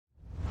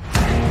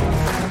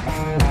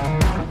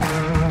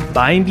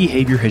Buying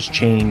behavior has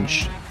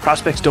changed.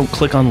 Prospects don't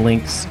click on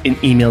links in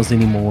emails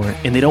anymore,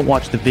 and they don't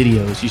watch the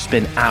videos you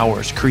spend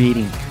hours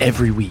creating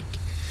every week.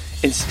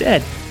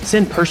 Instead,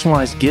 send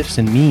personalized gifts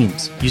and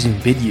memes using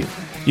Vidyo.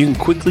 You can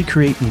quickly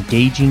create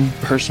engaging,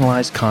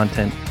 personalized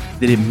content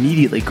that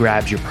immediately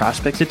grabs your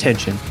prospect's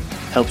attention,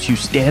 helps you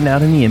stand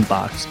out in the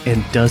inbox,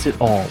 and does it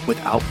all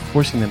without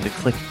forcing them to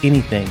click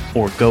anything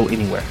or go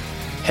anywhere.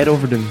 Head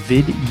over to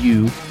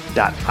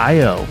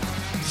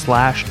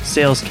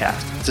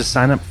vidyo.io/salescast to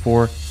sign up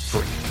for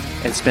free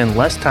and spend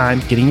less time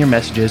getting your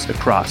messages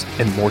across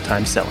and more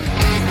time selling.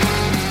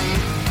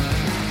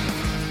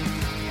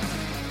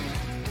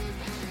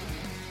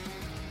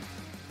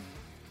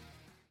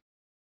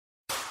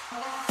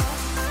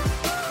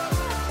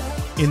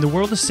 In the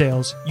world of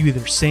sales, you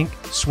either sink,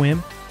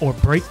 swim, or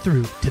break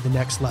through to the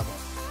next level.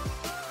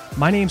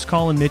 My name's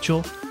Colin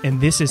Mitchell,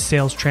 and this is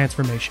Sales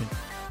Transformation,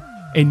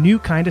 a new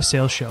kind of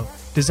sales show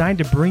designed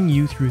to bring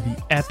you through the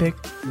epic,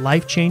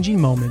 life-changing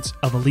moments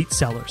of elite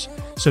sellers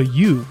so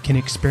you can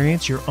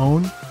experience your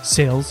own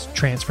sales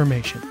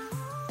transformation.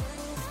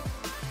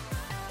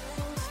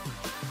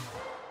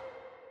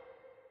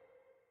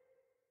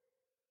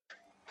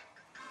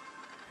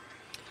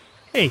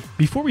 Hey,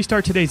 before we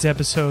start today's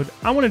episode,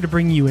 I wanted to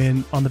bring you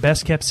in on the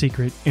best kept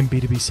secret in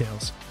B2B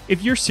sales.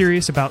 If you're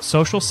serious about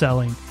social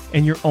selling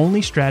and your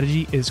only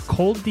strategy is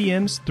cold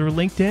DMs through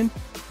LinkedIn,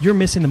 you're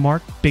missing the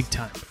mark big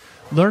time.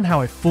 Learn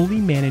how a fully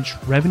managed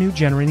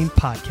revenue-generating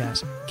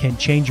podcast can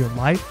change your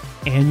life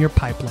and your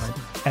pipeline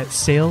at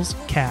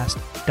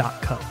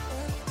salescast.co.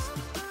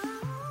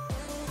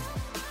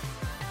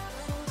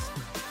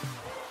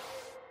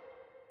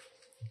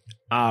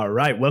 All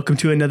right, welcome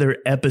to another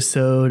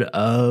episode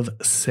of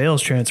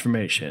Sales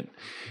Transformation.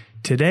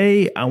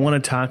 Today, I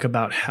want to talk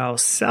about how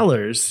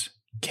sellers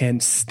can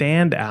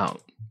stand out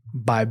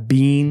by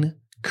being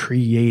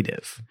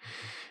creative.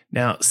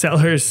 Now,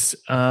 sellers,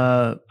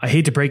 I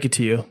hate to break it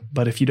to you,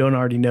 but if you don't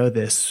already know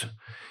this,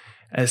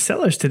 as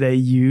sellers today,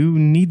 you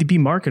need to be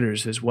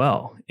marketers as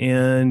well.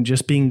 And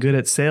just being good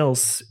at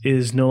sales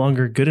is no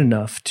longer good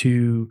enough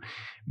to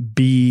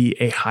be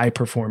a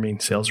high-performing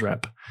sales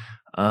rep.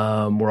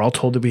 We're all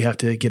told that we have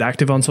to get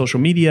active on social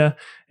media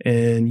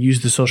and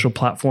use the social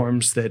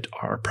platforms that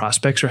our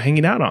prospects are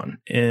hanging out on.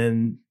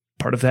 And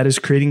part of that is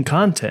creating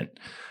content.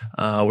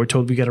 We're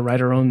told we got to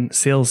write our own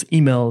sales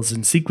emails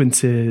and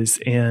sequences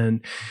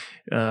and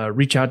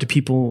reach out to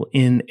people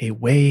in a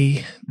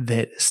way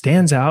that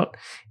stands out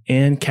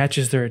and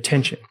catches their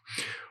attention.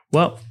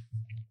 Well,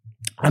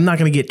 I'm not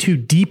going to get too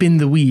deep in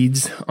the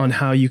weeds on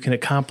how you can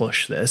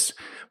accomplish this,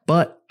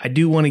 but I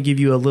do want to give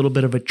you a little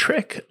bit of a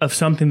trick of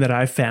something that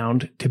I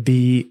found to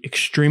be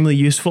extremely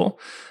useful.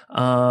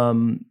 I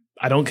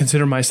don't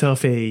consider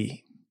myself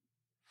a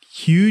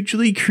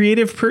hugely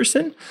creative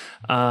person,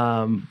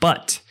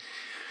 but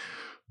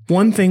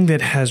one thing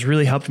that has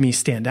really helped me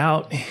stand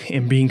out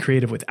in being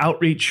creative with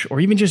outreach, or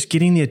even just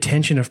getting the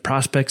attention of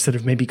prospects that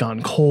have maybe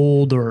gone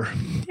cold, or,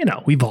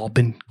 we've all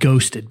been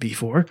ghosted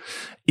before,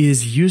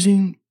 is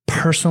using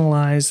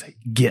personalized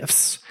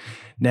gifts.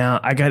 Now,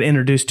 I got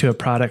introduced to a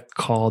product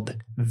called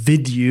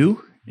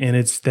Vidyo, and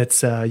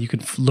you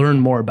can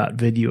learn more about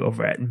Vidyo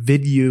over at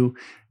vidyo.io.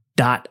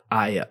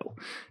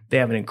 They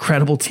have an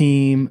incredible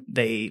team.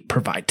 They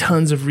provide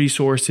tons of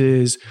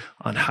resources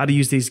on how to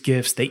use these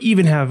gifts. They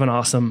even have an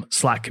awesome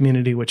Slack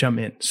community, which I'm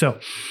in. So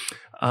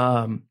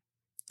some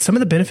of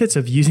the benefits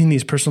of using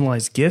these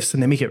personalized gifts,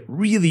 and they make it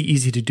really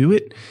easy to do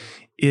it,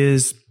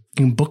 is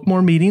you can book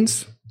more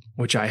meetings,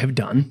 which I have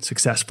done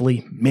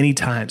successfully many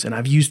times. And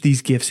I've used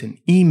these gifts in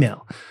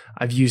email.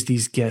 I've used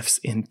these gifts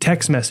in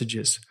text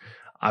messages.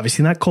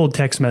 Obviously not cold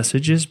text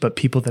messages, but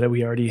people that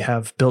we already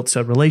have built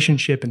a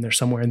relationship and they're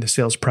somewhere in the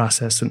sales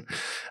process and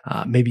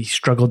maybe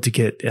struggled to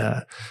get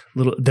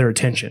their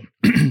attention.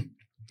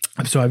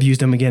 So I've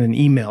used them again in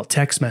email,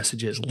 text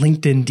messages,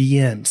 LinkedIn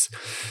DMs.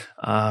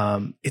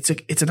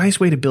 It's a nice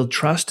way to build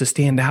trust, to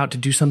stand out, to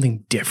do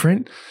something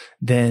different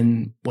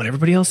than what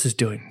everybody else is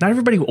doing. Not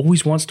everybody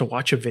always wants to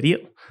watch a video.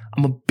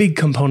 I'm a big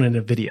component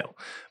of video,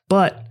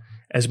 but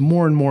as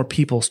more and more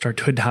people start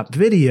to adopt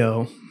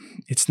video,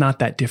 it's not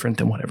that different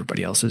than what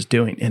everybody else is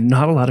doing. And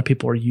not a lot of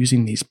people are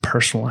using these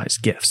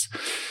personalized gifts.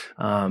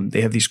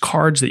 They have these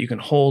cards that you can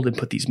hold and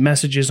put these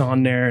messages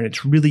on there, and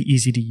it's really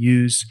easy to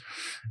use.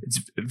 It's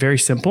very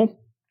simple.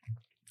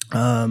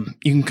 You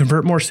can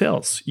convert more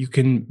sales. You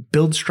can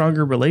build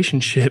stronger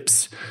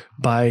relationships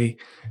by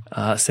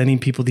sending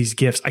people these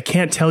gifts. I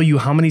can't tell you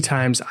how many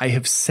times I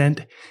have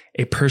sent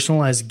a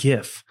personalized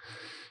gift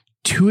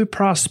to a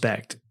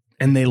prospect,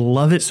 and they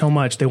love it so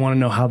much. They want to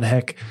know how the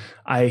heck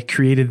I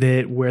created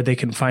it, where they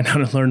can find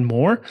out and learn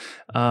more.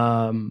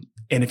 And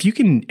if you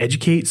can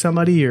educate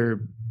somebody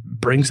or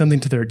bring something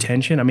to their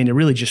attention, I mean, it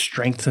really just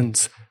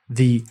strengthens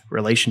the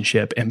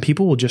relationship, and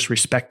people will just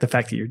respect the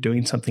fact that you're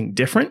doing something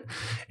different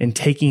and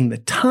taking the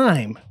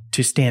time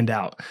to stand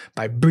out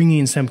by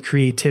bringing some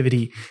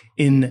creativity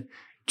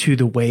into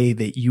the way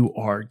that you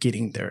are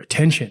getting their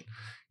attention.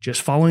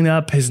 Just following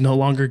up is no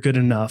longer good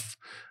enough.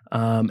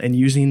 And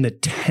using the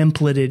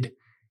templated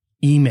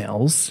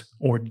emails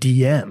or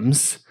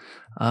DMs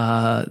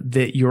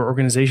that your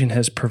organization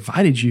has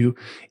provided you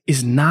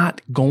is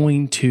not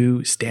going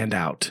to stand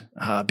out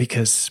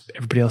because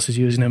everybody else is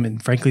using them.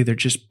 And frankly, they're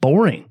just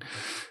boring.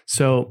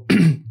 So,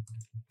 and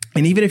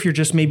even if you're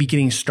just maybe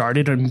getting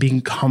started on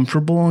being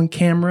comfortable on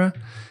camera,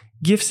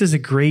 GIFs is a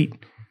great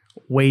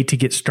way to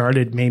get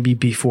started, maybe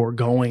before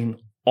going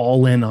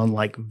all in on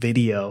like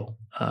video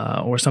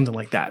or something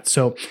like that.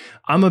 So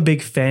I'm a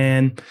big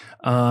fan.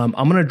 I'm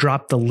going to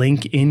drop the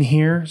link in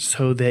here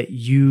so that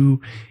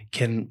you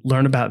can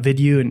learn about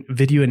video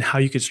and how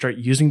you could start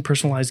using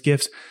personalized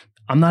GIFs.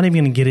 I'm not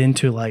even going to get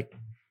into like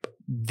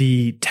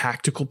the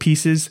tactical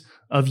pieces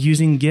of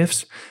using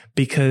GIFs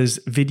because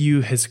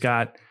Vidyo has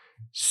got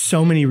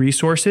so many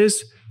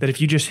resources that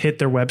if you just hit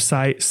their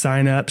website,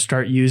 sign up,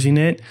 start using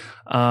it,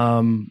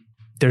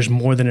 there's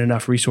more than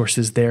enough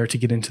resources there to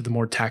get into the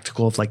more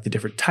tactical of like the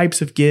different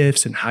types of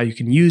GIFs and how you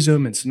can use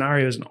them and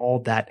scenarios and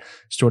all that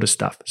sort of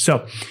stuff.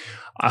 So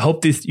I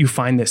hope you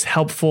find this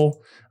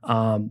helpful.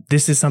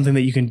 This is something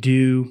that you can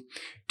do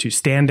to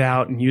stand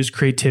out and use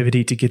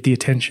creativity to get the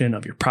attention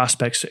of your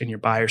prospects and your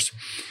buyers.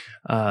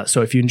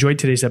 So if you enjoyed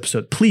today's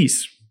episode,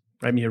 please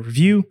write me a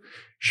review,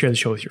 share the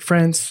show with your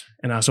friends.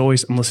 And as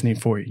always, I'm listening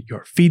for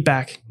your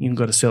feedback. You can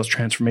go to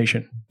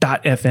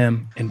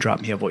salestransformation.fm and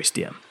drop me a voice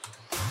DM.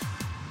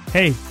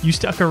 Hey, you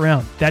stuck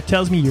around. That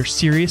tells me you're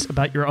serious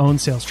about your own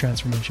sales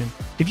transformation.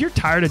 If you're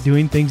tired of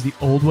doing things the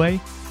old way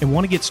and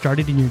want to get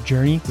started in your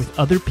journey with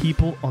other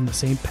people on the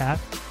same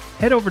path,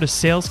 head over to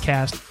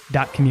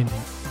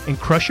salescast.community and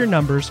crush your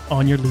numbers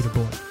on your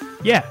leaderboard.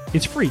 Yeah,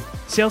 it's free,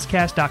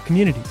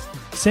 salescast.community.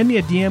 Send me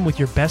a DM with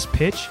your best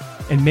pitch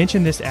and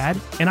mention this ad,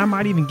 and I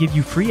might even give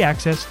you free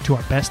access to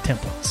our best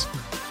templates.